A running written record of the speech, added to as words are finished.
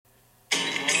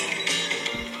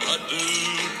Dude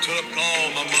took all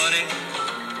my money,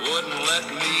 wouldn't let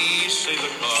me see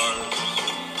the cars.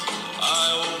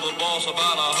 I owe the boss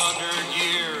about 100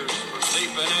 years for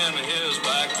sleeping in his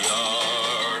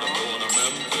backyard. I'm going to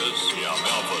Memphis. Yeah,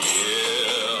 Memphis.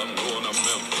 Yeah, I'm going to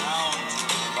Memphis.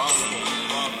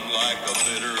 Run like a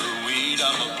bitter weed.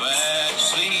 I'm a bad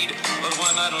seed. But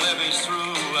when that levee's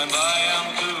through and I am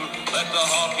too, let the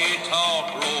honky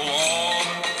talk roll on.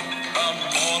 Come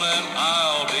morning,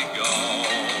 I'll be gone.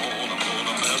 I'm going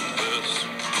to Memphis.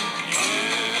 Yeah.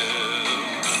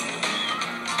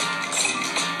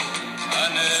 I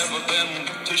never been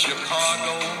to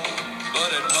Chicago,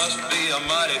 but it must be a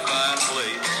mighty fine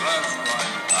place. That's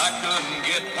right. I couldn't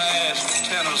get past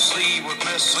Tennessee with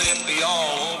Mississippi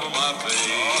all over my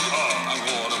face. I'm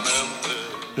going to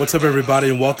Memphis. What's up, everybody,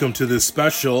 and welcome to this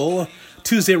special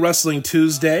Tuesday Wrestling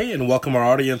Tuesday, and welcome our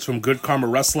audience from Good Karma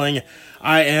Wrestling.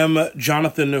 I am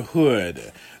Jonathan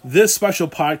Hood. This special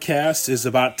podcast is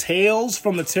about Tales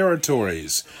from the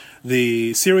Territories,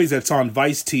 the series that's on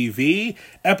Vice TV.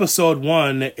 Episode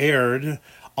 1 aired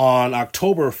on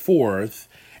October 4th,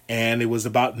 and it was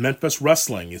about Memphis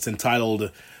wrestling. It's entitled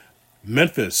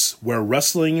Memphis, Where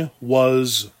Wrestling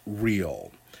Was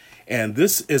Real. And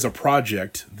this is a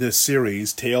project, this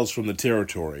series, Tales from the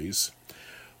Territories,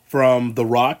 from The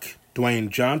Rock, Dwayne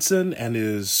Johnson, and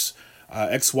his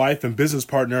ex-wife and business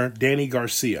partner, Danny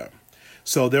Garcia.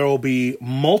 So there will be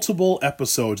multiple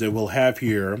episodes that we'll have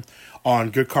here on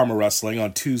Good Karma Wrestling,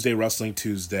 on Tuesday Wrestling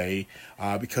Tuesday,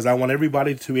 because I want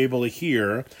everybody to be able to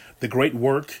hear the great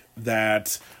work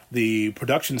that the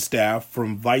production staff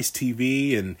from Vice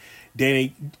TV and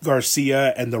Danny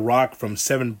Garcia and The Rock from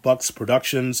Seven Bucks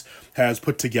Productions has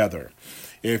put together.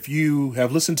 If you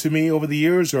have listened to me over the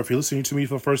years, or if you're listening to me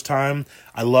for the first time,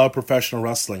 I love professional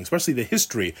wrestling, especially the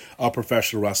history of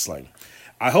professional wrestling.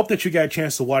 I hope that you got a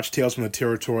chance to watch Tales from the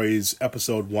Territories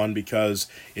episode 1, because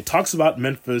it talks about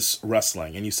Memphis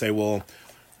wrestling. And you say, well,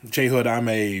 Jay Hood, I'm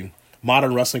a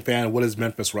modern wrestling fan. What is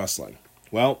Memphis wrestling?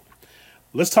 Well,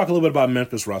 let's talk a little bit about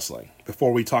Memphis wrestling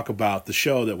before we talk about the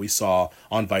show that we saw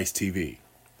on Vice TV.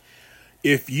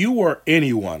 If you were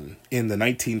anyone in the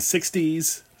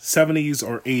 1960s, 70s,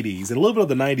 or 80s, and a little bit of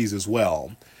the 90s as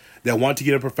well, that want to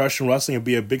get into professional wrestling and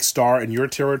be a big star in your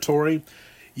territory,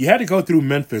 you had to go through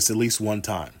Memphis at least one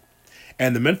time.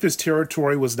 And the Memphis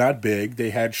territory was not big. They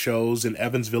had shows in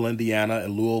Evansville, Indiana,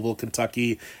 and Louisville,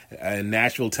 Kentucky, and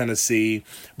Nashville, Tennessee.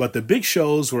 But the big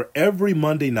shows were every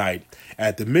Monday night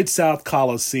at the Mid-South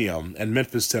Coliseum in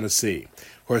Memphis, Tennessee.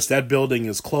 Of course, that building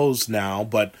is closed now,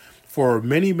 but for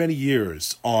many, many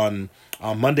years on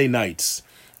Monday nights,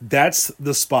 that's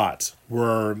the spot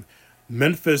where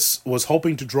Memphis was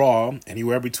hoping to draw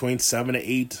anywhere between 7 to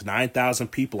 8 to 9,000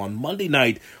 people on Monday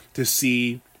night to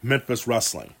see Memphis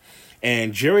wrestling.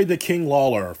 And Jerry the King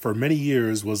Lawler, for many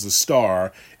years, was the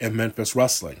star in Memphis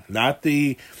wrestling. Not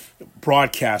the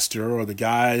broadcaster or the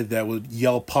guy that would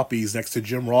yell puppies next to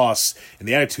Jim Ross in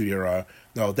the Attitude Era.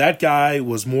 No, that guy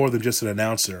was more than just an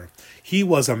announcer. He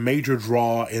was a major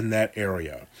draw in that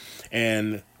area.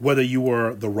 And whether you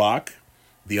were The Rock,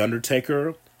 The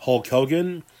Undertaker, Hulk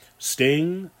Hogan,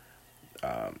 Sting,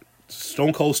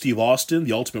 Stone Cold Steve Austin,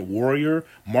 The Ultimate Warrior,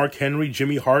 Mark Henry,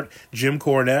 Jimmy Hart, Jim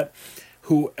Cornette,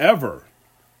 whoever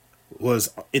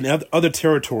was in other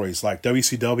territories like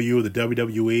WCW, the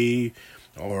WWE,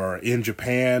 or in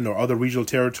Japan or other regional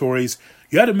territories,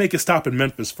 you had to make a stop in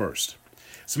Memphis first.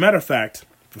 As a matter of fact,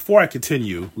 before I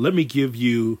continue, let me give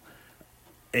you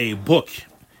a book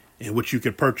in which you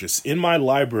could purchase. In my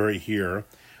library here,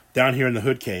 down here in the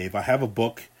Hood Cave, I have a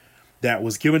book that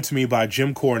was given to me by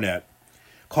Jim Cornette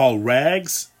called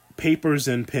Rags, Papers,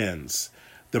 and Pins: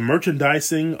 The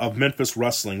Merchandising of Memphis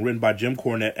Wrestling, written by Jim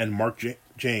Cornette and Mark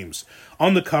James.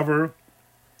 On the cover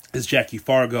is Jackie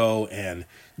Fargo and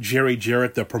Jerry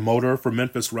Jarrett, the promoter for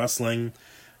Memphis Wrestling.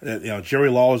 Jerry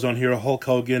Lawler's on here, Hulk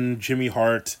Hogan, Jimmy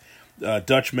Hart,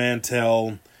 Dutch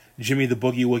Mantel, Jimmy the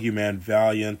Boogie Woogie Man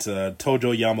Valiant,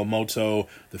 Tojo Yamamoto,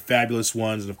 the Fabulous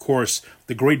Ones, and of course,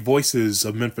 the great voices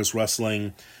of Memphis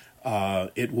Wrestling.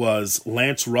 It was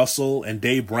Lance Russell and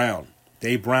Dave Brown.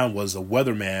 Dave Brown was a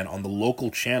weatherman on the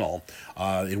local channel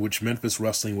in which Memphis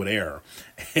Wrestling would air.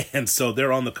 And so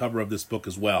they're on the cover of this book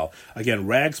as well. Again,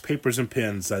 Rags, Papers, and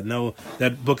Pins. I know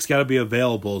that book's got to be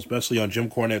available, especially on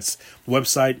Jim Cornette's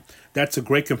website. That's a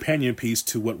great companion piece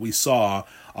to what we saw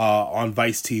on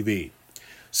Vice TV.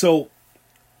 So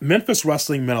Memphis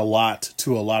Wrestling meant a lot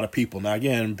to a lot of people. Now,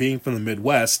 again, being from the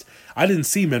Midwest, I didn't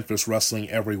see Memphis Wrestling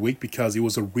every week because it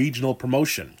was a regional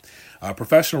promotion.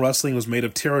 Professional wrestling was made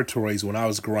of territories when I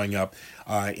was growing up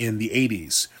in the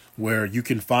 80s, where you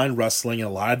can find wrestling in a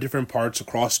lot of different parts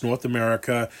across North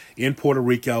America, in Puerto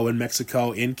Rico, in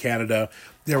Mexico, in Canada.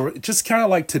 There were just kind of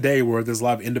like today where there's a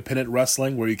lot of independent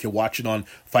wrestling where you can watch it on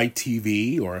Fight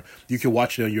TV or you can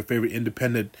watch it on your favorite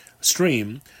independent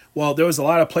stream. Well, there was a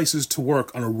lot of places to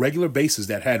work on a regular basis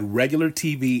that had regular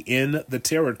TV in the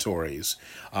territories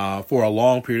for a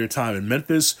long period of time. And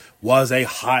Memphis was a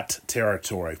hot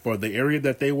territory. For the area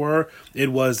that they were,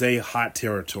 it was a hot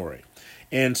territory.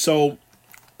 And so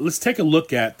let's take a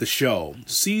look at the show.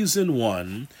 Season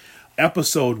 1,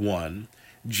 Episode 1,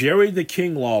 Jerry the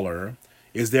King Lawler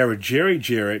is there with Jerry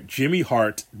Jarrett, Jimmy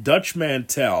Hart, Dutch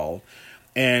Mantell,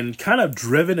 and kind of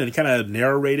driven and kind of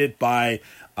narrated by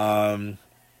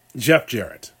Jeff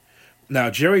Jarrett. Now,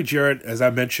 Jerry Jarrett, as I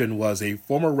mentioned, was a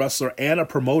former wrestler and a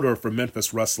promoter for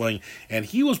Memphis Wrestling, and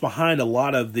he was behind a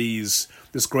lot of this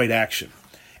great action.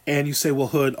 And you say, well,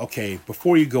 Hood, okay,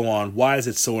 before you go on, why is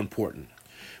it so important?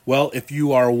 Well, if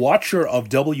you are a watcher of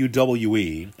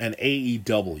WWE and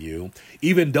AEW,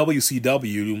 even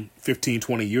WCW 15,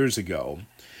 20 years ago,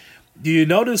 do you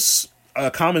notice a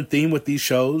common theme with these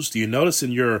shows? Do you notice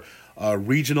in your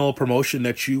regional promotion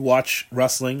that you watch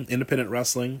wrestling, independent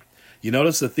wrestling, you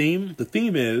notice the theme? The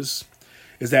theme is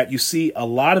that you see a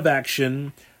lot of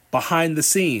action behind the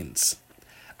scenes,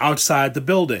 outside the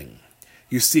building.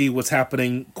 You see what's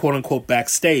happening, quote unquote,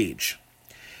 backstage.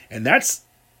 And that's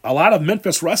a lot of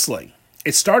Memphis wrestling.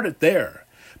 It started there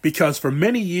because for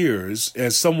many years,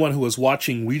 as someone who was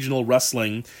watching regional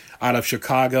wrestling out of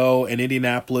Chicago and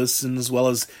Indianapolis, and as well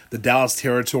as the Dallas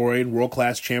territory and World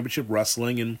Class Championship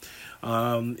Wrestling and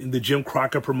in the Jim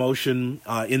Crockett promotion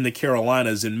in the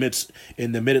Carolinas in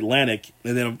the Mid-Atlantic,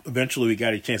 and then eventually we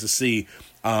got a chance to see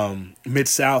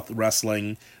Mid-South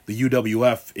Wrestling, the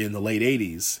UWF, in the late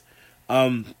 80s.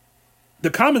 The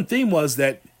common theme was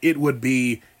that it would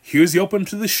be, here's the open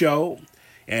to the show,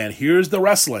 and here's the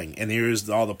wrestling, and here's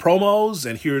all the promos,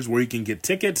 and here's where you can get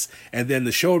tickets, and then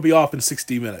the show would be off in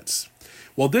 60 minutes.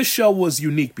 Well, this show was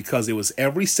unique because it was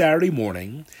every Saturday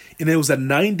morning, and it was a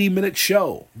 90-minute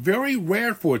show. Very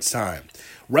rare for its time.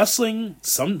 Wrestling,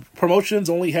 some promotions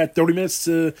only had 30 minutes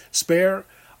to spare.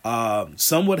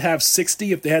 Some would have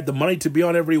 60 if they had the money to be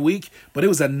on every week, but it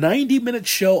was a 90-minute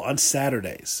show on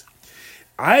Saturdays.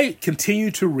 I continue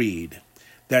to read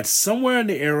that somewhere in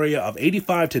the area of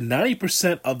 85 to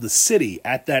 90% of the city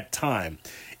at that time,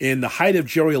 in the height of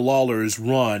Jerry Lawler's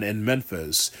run in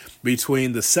Memphis,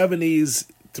 between the 70s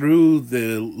through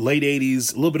the late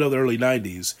 80s, a little bit of the early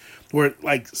 90s, where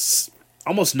like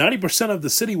almost 90% of the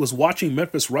city was watching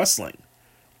Memphis wrestling.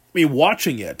 I mean,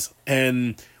 watching it,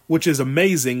 and which is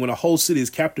amazing when a whole city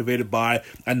is captivated by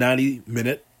a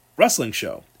 90-minute wrestling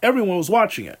show. Everyone was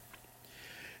watching it.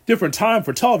 Different time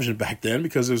for television back then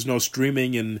because there's no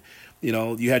streaming, and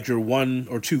you had your 1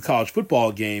 or 2 college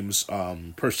football games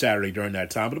per Saturday during that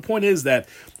time. But the point is that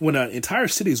when an entire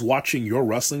city is watching your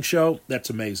wrestling show, that's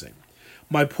amazing.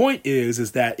 My point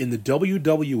is that in the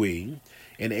WWE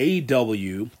and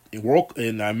AEW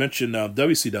and I mentioned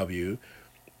WCW,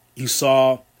 you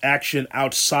saw action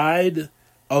outside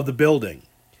of the building.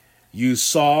 You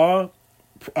saw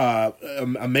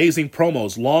amazing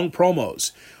promos, long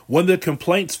promos. One of the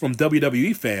complaints from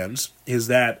WWE fans is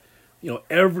that,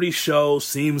 every show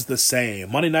seems the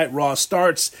same. Monday Night Raw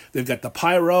starts, they've got the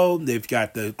pyro, they've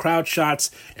got the crowd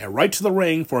shots, and right to the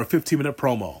ring for a 15-minute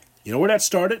promo. You know where that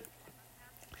started?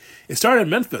 It started in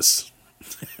Memphis.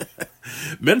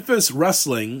 Memphis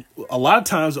wrestling, a lot of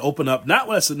times open up, not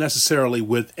necessarily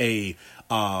with a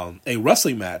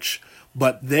wrestling match,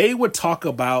 but they would talk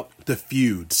about the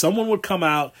feud. Someone would come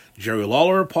out, Jerry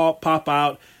Lawler would pop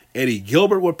out, Eddie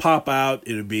Gilbert would pop out.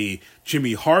 It would be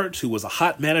Jimmy Hart, who was a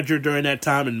hot manager during that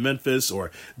time in Memphis,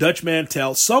 or Dutch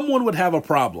Mantell. Someone would have a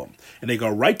problem, and they go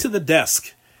right to the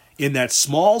desk in that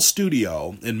small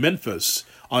studio in Memphis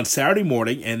on Saturday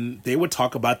morning, and they would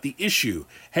talk about the issue.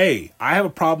 Hey, I have a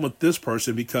problem with this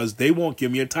person because they won't give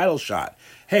me a title shot.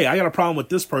 Hey, I got a problem with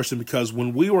this person because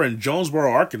when we were in Jonesboro,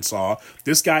 Arkansas,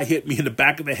 this guy hit me in the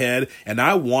back of the head, and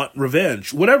I want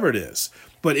revenge. Whatever it is.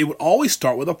 But it would always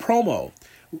start with a promo.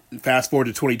 Fast forward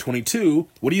to 2022,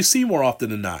 what do you see more often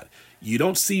than not? You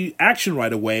don't see action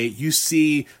right away. You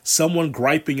see someone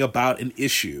griping about an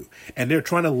issue, and they're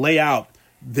trying to lay out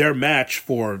their match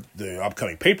for the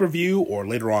upcoming pay-per-view or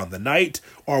later on in the night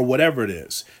or whatever it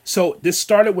is. So this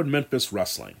started with Memphis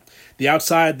wrestling. The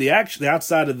outside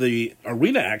of the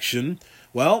arena action,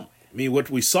 well, what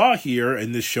we saw here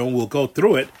in this show, and we'll go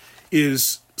through it,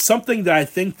 is something that I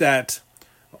think that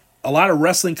a lot of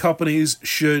wrestling companies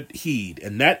should heed,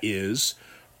 and that is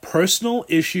personal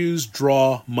issues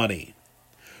draw money.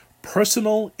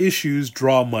 Personal issues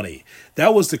draw money.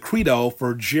 That was the credo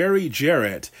for Jerry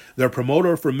Jarrett, their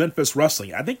promoter for Memphis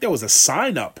Wrestling. I think there was a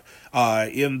sign up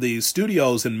in the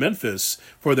studios in Memphis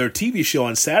for their TV show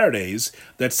on Saturdays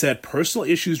that said personal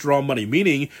issues draw money,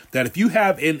 meaning that if you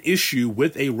have an issue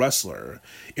with a wrestler,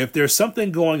 if there's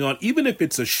something going on, even if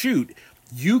it's a shoot,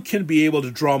 you can be able to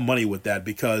draw money with that,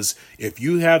 because if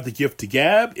you have the gift to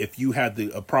gab, if you have the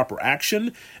proper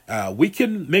action, we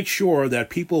can make sure that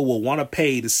people will want to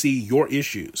pay to see your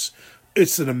issues.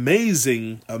 It's an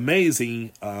amazing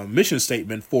mission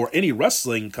statement for any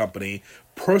wrestling company.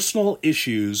 Personal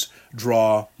issues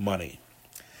draw money.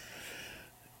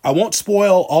 I won't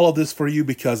spoil all of this for you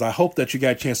because I hope that you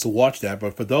got a chance to watch that.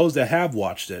 But for those that have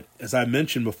watched it, as I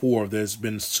mentioned before, there's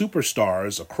been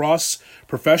superstars across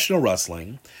professional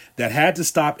wrestling that had to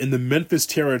stop in the Memphis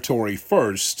territory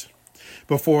first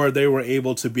before they were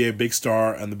able to be a big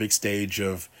star on the big stage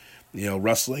of,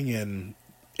 wrestling in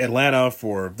Atlanta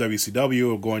for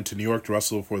WCW, or going to New York to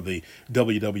wrestle for the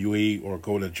WWE, or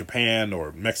go to Japan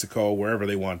or Mexico, wherever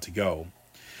they want to go.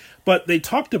 But they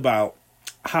talked about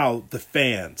how the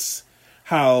fans,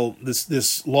 how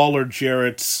this Lawler,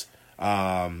 Jarrett's,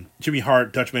 Jimmy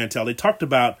Hart, Dutch Mantel, they talked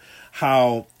about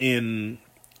how in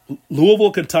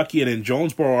Louisville, Kentucky, and in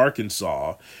Jonesboro,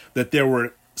 Arkansas, that there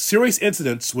were serious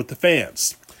incidents with the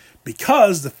fans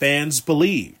because the fans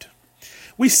believed.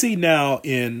 We see now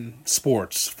in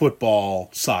sports, football,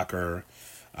 soccer,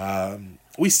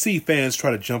 we see fans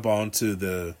try to jump onto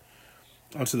the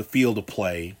field of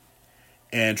play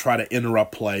and try to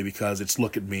interrupt play because it's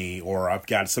look at me, or I've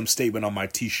got some statement on my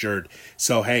t-shirt,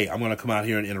 so hey, I'm going to come out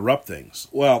here and interrupt things.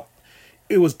 Well,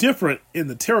 it was different in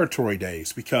the territory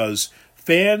days because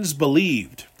fans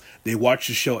believed. They watched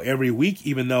the show every week,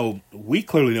 even though we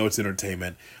clearly know it's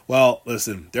entertainment. Well,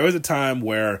 listen, there was a time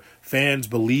where fans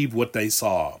believed what they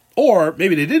saw. Or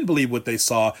maybe they didn't believe what they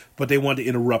saw, but they wanted to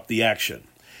interrupt the action.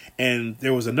 And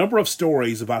there was a number of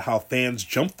stories about how fans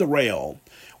jumped the rail,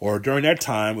 or during that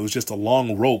time, it was just a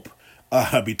long rope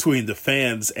between the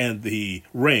fans and the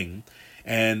ring.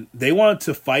 And they wanted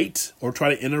to fight or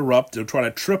try to interrupt or try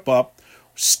to trip up,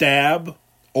 stab,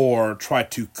 or try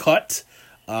to cut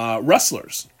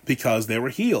wrestlers because they were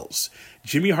heels.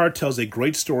 Jimmy Hart tells a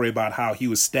great story about how he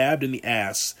was stabbed in the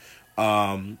ass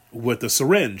with a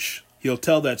syringe. He'll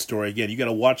tell that story again. You got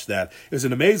to watch that. It's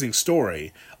an amazing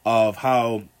story of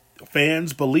how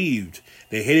fans believed.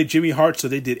 They hated Jimmy Hart, so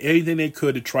they did anything they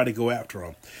could to try to go after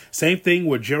him. Same thing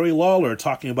with Jerry Lawler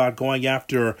talking about going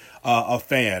after a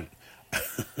fan.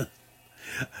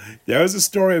 There was a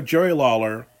story of Jerry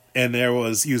Lawler, and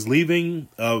he was leaving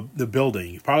the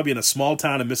building, probably in a small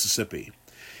town in Mississippi.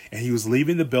 And he was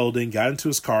leaving the building, got into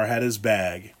his car, had his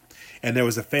bag, and there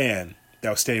was a fan that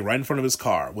was standing right in front of his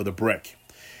car with a brick.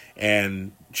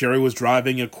 And Jerry was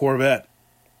driving a Corvette.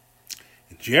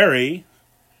 And Jerry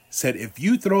said, if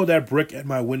you throw that brick at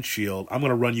my windshield, I'm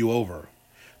going to run you over.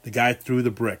 The guy threw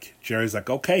the brick. Jerry's like,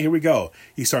 okay, here we go.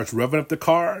 He starts revving up the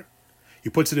car. He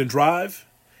puts it in drive.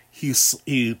 He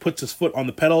puts his foot on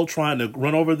the pedal trying to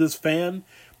run over this fan.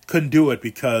 Couldn't do it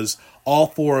because all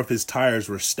four of his tires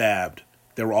were stabbed.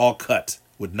 They were all cut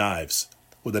with knives,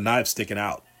 with the knife sticking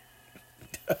out.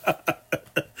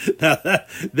 Now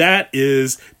that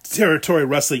is territory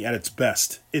wrestling at its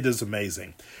best. It is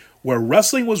amazing. Where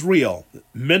wrestling was real,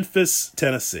 Memphis,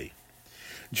 Tennessee.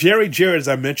 Jerry Jarrett, as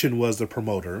I mentioned, was the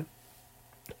promoter.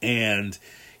 And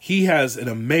he has an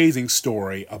amazing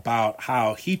story about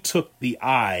how he took the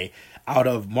eye out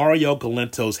of Mario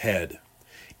Galento's head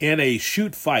in a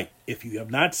shoot fight. If you have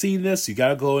not seen this, you got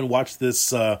to go and watch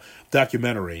this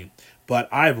documentary. But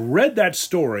I've read that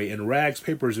story in Rags,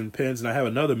 Papers, and Pens, and I have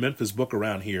another Memphis book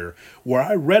around here where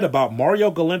I read about Mario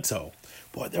Galento.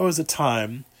 Boy, there was a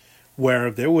time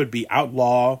where there would be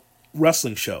outlaw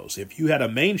wrestling shows. If you had a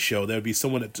main show, there would be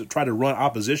someone to try to run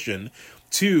opposition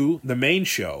to the main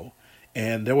show.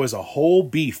 And there was a whole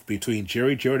beef between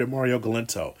Jerry Jarrett and Mario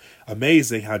Galento.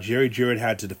 Amazing how Jerry Jarrett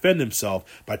had to defend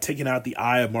himself by taking out the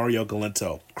eye of Mario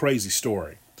Galento. Crazy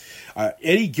story.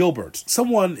 Eddie Gilbert.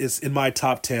 Someone is in my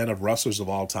top 10 of wrestlers of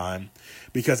all time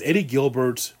because Eddie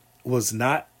Gilbert was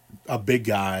not a big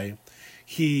guy.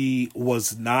 He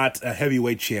was not a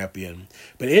heavyweight champion,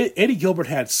 but Eddie Gilbert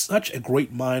had such a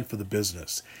great mind for the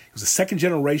business. He was a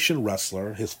second-generation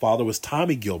wrestler. His father was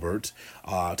Tommy Gilbert.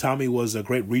 Tommy was a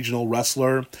great regional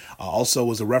wrestler, also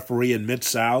was a referee in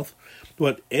Mid-South.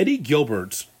 But Eddie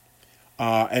Gilbert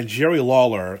and Jerry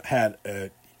Lawler had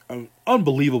an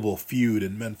unbelievable feud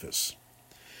in Memphis.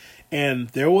 And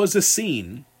there was a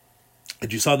scene,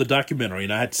 and you saw the documentary,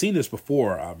 and I had seen this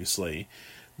before, obviously,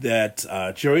 that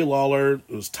Jerry Lawler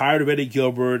was tired of Eddie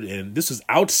Gilbert, and this was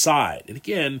outside. And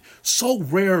again, so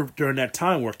rare during that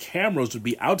time where cameras would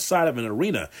be outside of an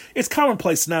arena. It's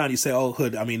commonplace now, and you say, oh,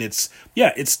 Hood, I mean, it's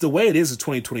the way it is in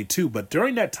 2022. But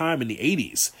during that time in the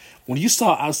 80s, when you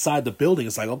saw outside the building,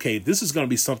 it's like, okay, this is going to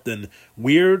be something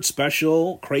weird,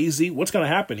 special, crazy. What's going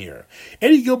to happen here?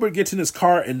 Eddie Gilbert gets in his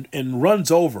car and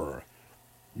runs over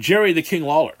Jerry the King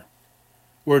Lawler,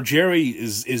 where Jerry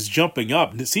is jumping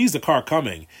up and sees the car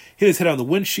coming, hit his head on the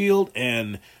windshield,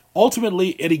 and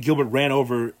ultimately Eddie Gilbert ran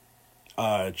over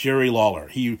Jerry Lawler.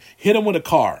 He hit him with a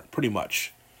car, pretty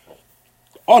much.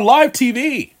 On live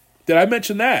TV. Did I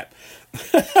mention that?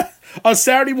 On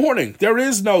Saturday morning, there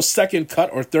is no second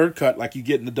cut or third cut like you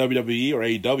get in the WWE or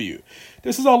AEW.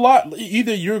 This is a lot.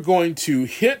 Either you're going to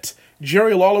hit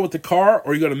Jerry Lawler with the car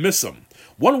or you're going to miss him.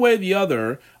 One way or the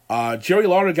other, Jerry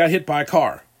Lawler got hit by a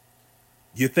car.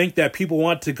 You think that people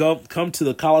want to come to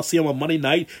the Coliseum on Monday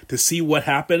night to see what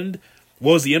happened?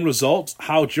 What was the end result?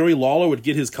 How Jerry Lawler would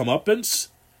get his comeuppance?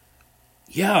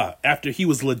 Yeah, after he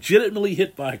was legitimately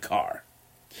hit by a car.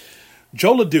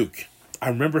 Joe LeDuc, I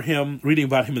remember reading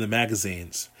about him in the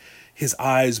magazines. His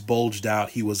eyes bulged out.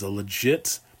 He was a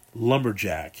legit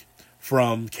lumberjack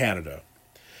from Canada.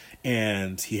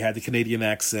 And he had the Canadian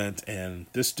accent, and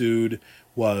this dude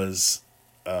was...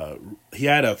 he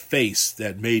had a face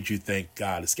that made you think,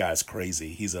 God, this guy's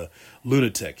crazy. He's a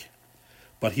lunatic.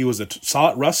 But he was a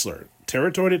solid wrestler.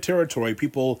 Territory to territory,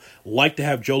 people like to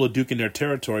have Joe LeDuc in their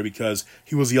territory because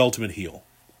he was the ultimate heel.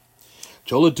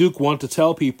 Joe LeDuc wanted to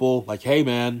tell people, like, hey,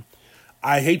 man,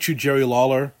 I hate you, Jerry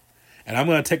Lawler, and I'm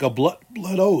going to take a blood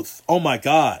oath. Oh, my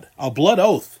God, a blood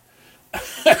oath.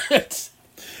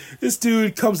 This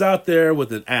dude comes out there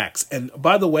with an axe. And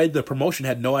by the way, the promotion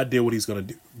had no idea what he's going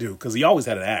to do because he always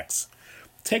had an axe.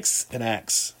 Takes the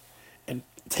axe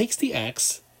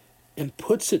and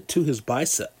puts it to his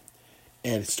bicep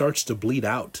and it starts to bleed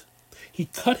out. He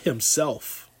cut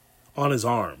himself on his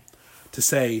arm to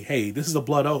say, hey, this is a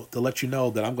blood oath to let you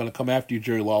know that I'm going to come after you,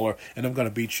 Jerry Lawler, and I'm going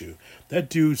to beat you. That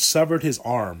dude severed his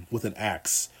arm with an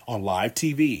axe on live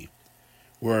TV,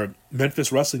 where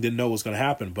Memphis Wrestling didn't know what was going to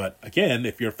happen. But again,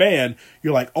 if you're a fan,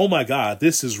 you're like, oh my God,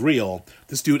 this is real.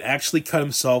 This dude actually cut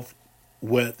himself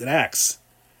with an axe.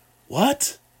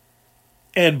 What?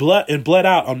 And bled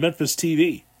out on Memphis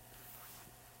TV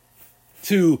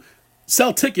to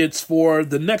sell tickets for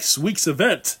the next week's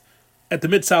event at the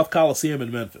Mid-South Coliseum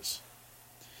in Memphis.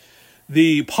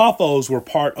 The Poffos were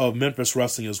part of Memphis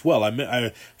Wrestling as well.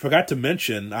 I forgot to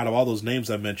mention, out of all those names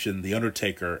I mentioned, The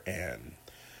Undertaker and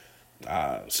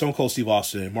Stone Cold Steve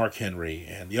Austin and Mark Henry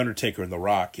and The Undertaker and The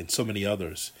Rock and so many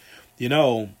others. You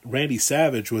know, Randy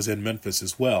Savage was in Memphis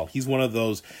as well. He's one of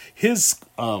those. His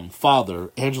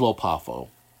father, Angelo Poffo,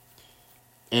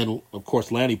 and of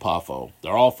course Lanny Poffo,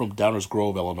 they're all from Downers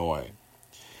Grove, Illinois.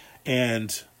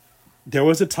 And there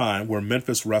was a time where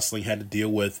Memphis Wrestling had to deal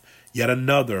with yet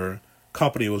another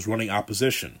company that was running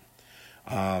opposition.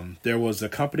 There was a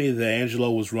company that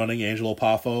Angelo was running, Angelo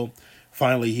Poffo.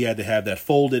 Finally, he had to have that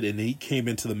folded, and he came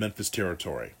into the Memphis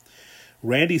territory.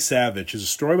 Randy Savage is a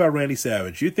story about Randy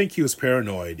Savage. You'd think he was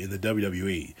paranoid in the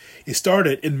WWE. It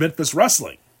started in Memphis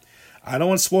Wrestling. I don't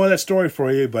want to spoil that story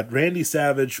for you, but Randy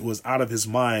Savage was out of his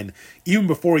mind even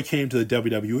before he came to the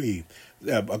WWE.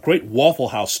 A great Waffle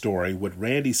House story with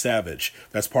Randy Savage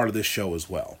that's part of this show as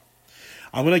well.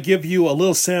 I'm going to give you a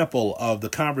little sample of the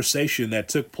conversation that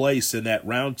took place in that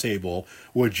round table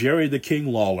with Jerry the King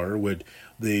Lawler, with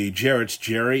the Jarretts,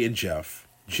 Jerry and Jeff,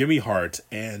 Jimmy Hart,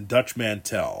 and Dutch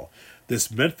Mantell.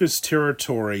 This Memphis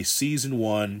Territory Season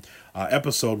 1,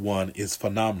 Episode 1 is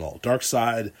phenomenal. Dark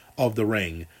Side of the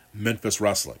Ring, Memphis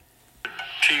Wrestling.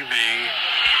 TV.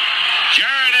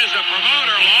 Jarrett is a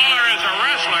promoter. Lawler is a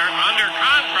wrestler under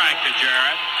contract to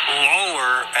Jarrett.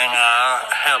 Lawler and I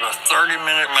had a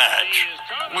 30-minute match.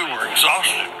 We were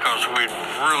exhausted because we'd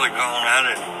really gone at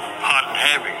it hot and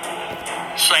heavy.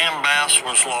 Sam Bass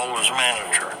was Lawler's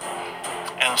manager.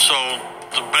 And so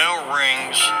the bell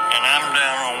rings and I'm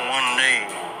down on one knee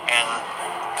and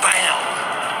bam!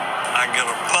 I get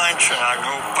a punch and I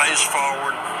go face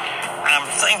forward. I'm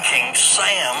thinking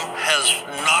Sam has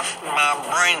knocked my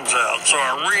brains out. So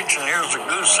I reach and here's a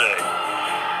goose egg.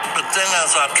 But then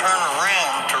as I turn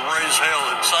around to raise hell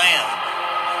at Sam,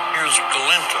 here's a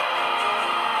Galento.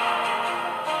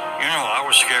 You know, I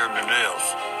was scared to death,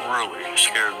 really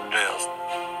scared to death.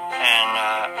 And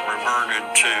I reverted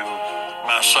to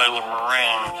my Sailor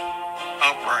Moran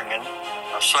upbringing.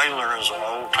 A sailor is an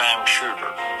old-time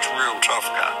shooter. He's a real tough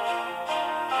guy.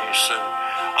 He said,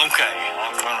 okay,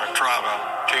 I'm going to try to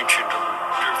teach you to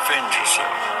defend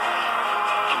yourself.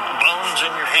 The bones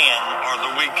in your hand are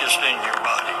the weakest in your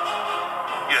body.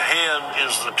 You head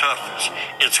is the toughest.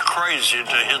 It's crazy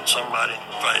to hit somebody in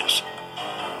the face.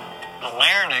 The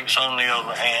larynx, on the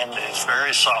other hand, is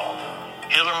very soft.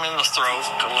 Hit them in the throat,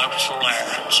 collapse the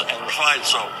larynx, and the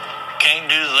fight's over. Can't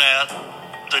do that.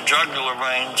 The jugular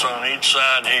veins on each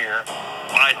side here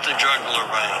bite the jugular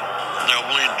vein. They'll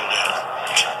bleed to death.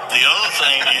 The other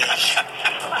thing is,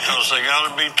 because they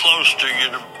got to be close to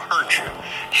you to hurt you,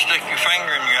 stick your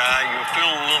finger in your eye, you'll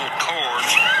feel a little cord,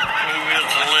 move it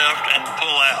to the left and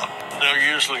pull out. They'll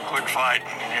usually quit fighting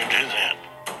when you do that.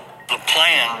 The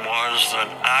plan was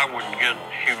that I would get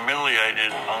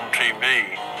humiliated on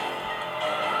TV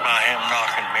by him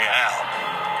knocking me out.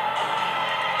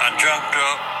 I jumped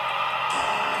up,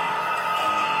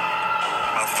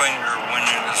 my finger went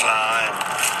in his eye,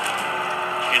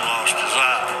 and he lost his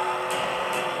eye.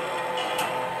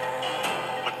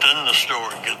 But then the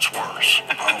story gets worse.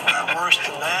 Oh, worse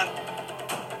than that?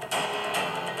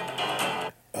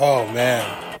 Oh,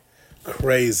 man.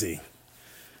 Crazy.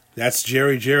 That's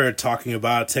Jerry Jarrett talking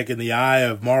about taking the eye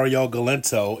of Mario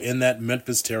Galento in that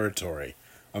Memphis territory.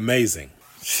 Amazing.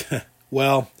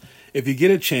 Well, if you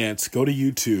get a chance, go to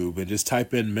YouTube and just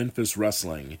type in Memphis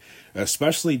Wrestling,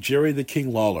 especially Jerry the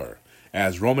King Lawler,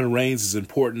 as Roman Reigns is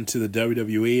important to the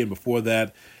WWE, and before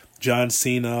that, John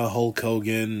Cena, Hulk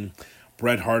Hogan,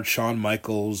 Bret Hart, Shawn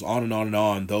Michaels, on and on and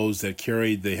on, those that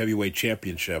carried the heavyweight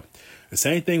championship. The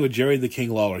same thing with Jerry the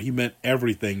King Lawler. He meant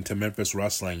everything to Memphis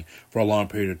Wrestling for a long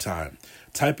period of time.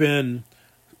 Type in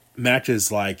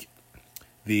matches like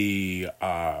the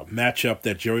matchup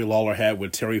that Jerry Lawler had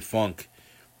with Terry Funk.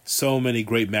 So many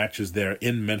great matches there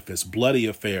in Memphis. Bloody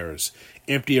affairs,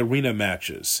 empty arena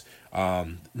matches,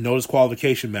 no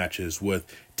disqualification matches with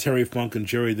Terry Funk and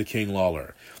Jerry the King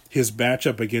Lawler. His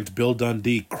matchup against Bill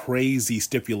Dundee, crazy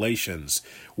stipulations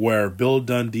where Bill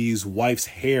Dundee's wife's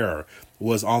hair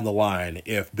was on the line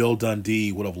if Bill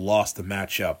Dundee would have lost the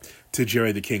matchup to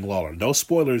Jerry the King Lawler. No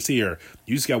spoilers here.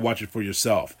 You just got to watch it for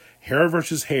yourself. Hair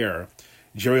versus hair,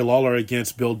 Jerry Lawler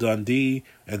against Bill Dundee,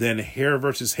 and then hair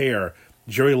versus hair,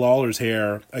 Jerry Lawler's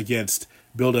hair against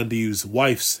Bill Dundee's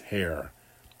wife's hair.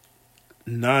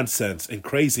 Nonsense and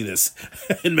craziness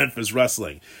in Memphis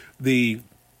Wrestling. The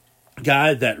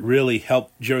guy that really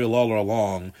helped Jerry Lawler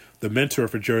along, the mentor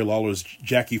for Jerry Lawler, is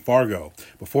Jackie Fargo.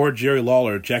 Before Jerry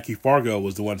Lawler, Jackie Fargo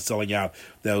was the one selling out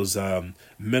those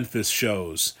Memphis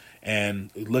shows. And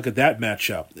look at that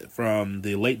matchup from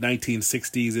the late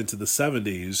 1960s into the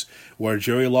 70s, where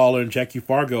Jerry Lawler and Jackie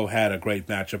Fargo had a great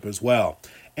matchup as well.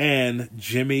 And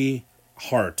Jimmy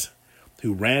Hart,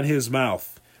 who ran his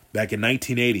mouth back in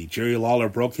 1980. Jerry Lawler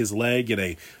broke his leg in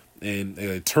a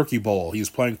turkey bowl. He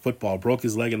was playing football, broke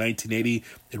his leg in 1980.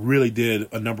 It really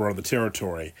did a number on the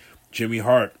territory. Jimmy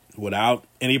Hart, without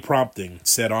any prompting,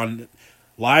 said on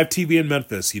live TV in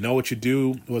Memphis, you know what you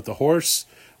do with a horse?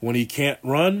 When he can't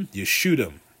run, you shoot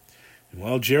him.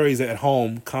 Well, Jerry's at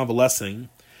home convalescing.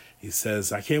 He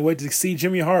says, I can't wait to see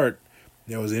Jimmy Hart.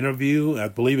 There was an interview, I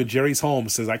believe, in Jerry's home. It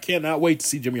says, I cannot wait to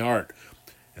see Jimmy Hart.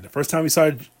 And the first time he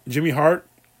saw Jimmy Hart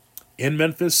in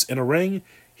Memphis in a ring,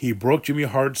 he broke Jimmy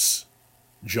Hart's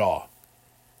jaw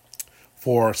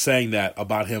for saying that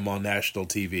about him on national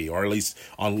TV, or at least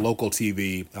on local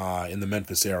TV in the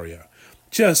Memphis area.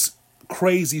 Just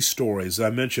crazy stories. I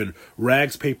mentioned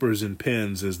Rags, Papers, and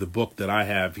Pens is the book that I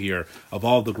have here of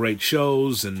all the great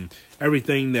shows and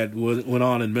everything that went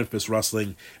on in Memphis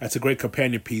Wrestling. That's a great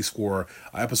companion piece for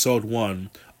episode 1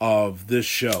 of this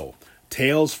show.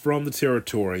 Tales from the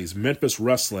Territories, Memphis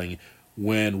Wrestling,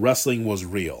 when wrestling was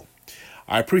real.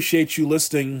 I appreciate you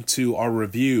listening to our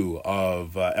review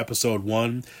of episode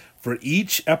 1. For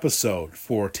each episode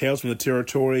for Tales from the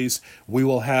Territories, we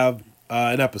will have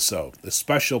an episode, a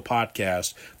special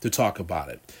podcast to talk about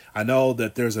it. I know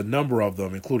that there's a number of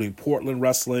them, including Portland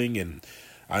Wrestling, and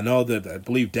I know that I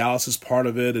believe Dallas is part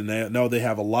of it, and I know they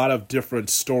have a lot of different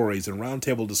stories and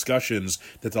roundtable discussions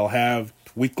that they'll have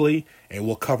weekly, and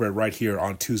we'll cover it right here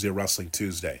on Tuesday Wrestling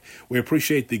Tuesday. We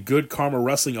appreciate the Good Karma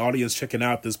Wrestling audience checking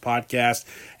out this podcast,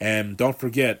 and don't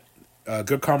forget,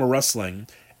 Good Karma Wrestling,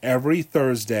 every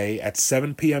Thursday at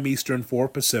 7 p.m. Eastern, 4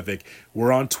 Pacific.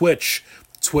 We're on Twitch,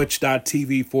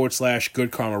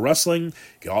 twitch.tv/Good Karma Wrestling. You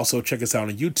can also check us out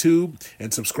on YouTube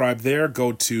and subscribe there.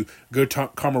 Go to Good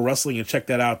Karma Wrestling and check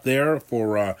that out there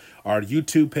for our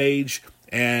YouTube page.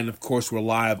 And, of course, we're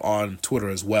live on Twitter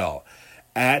as well,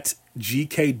 at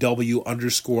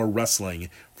GKW_wrestling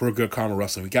for Good Karma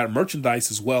Wrestling. We got merchandise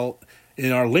as well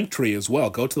in our link tree as well.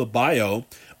 Go to the bio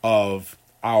of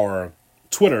our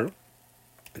Twitter,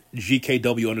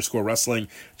 GKW_wrestling.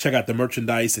 Check out the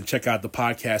merchandise and check out the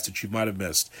podcast that you might have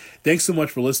missed. Thanks so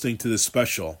much for listening to this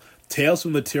special Tales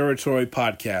from the Territory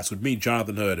podcast with me,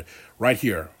 Jonathan Hood, right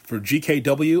here for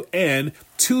GKW and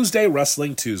Tuesday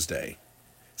Wrestling Tuesday.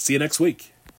 See you next week.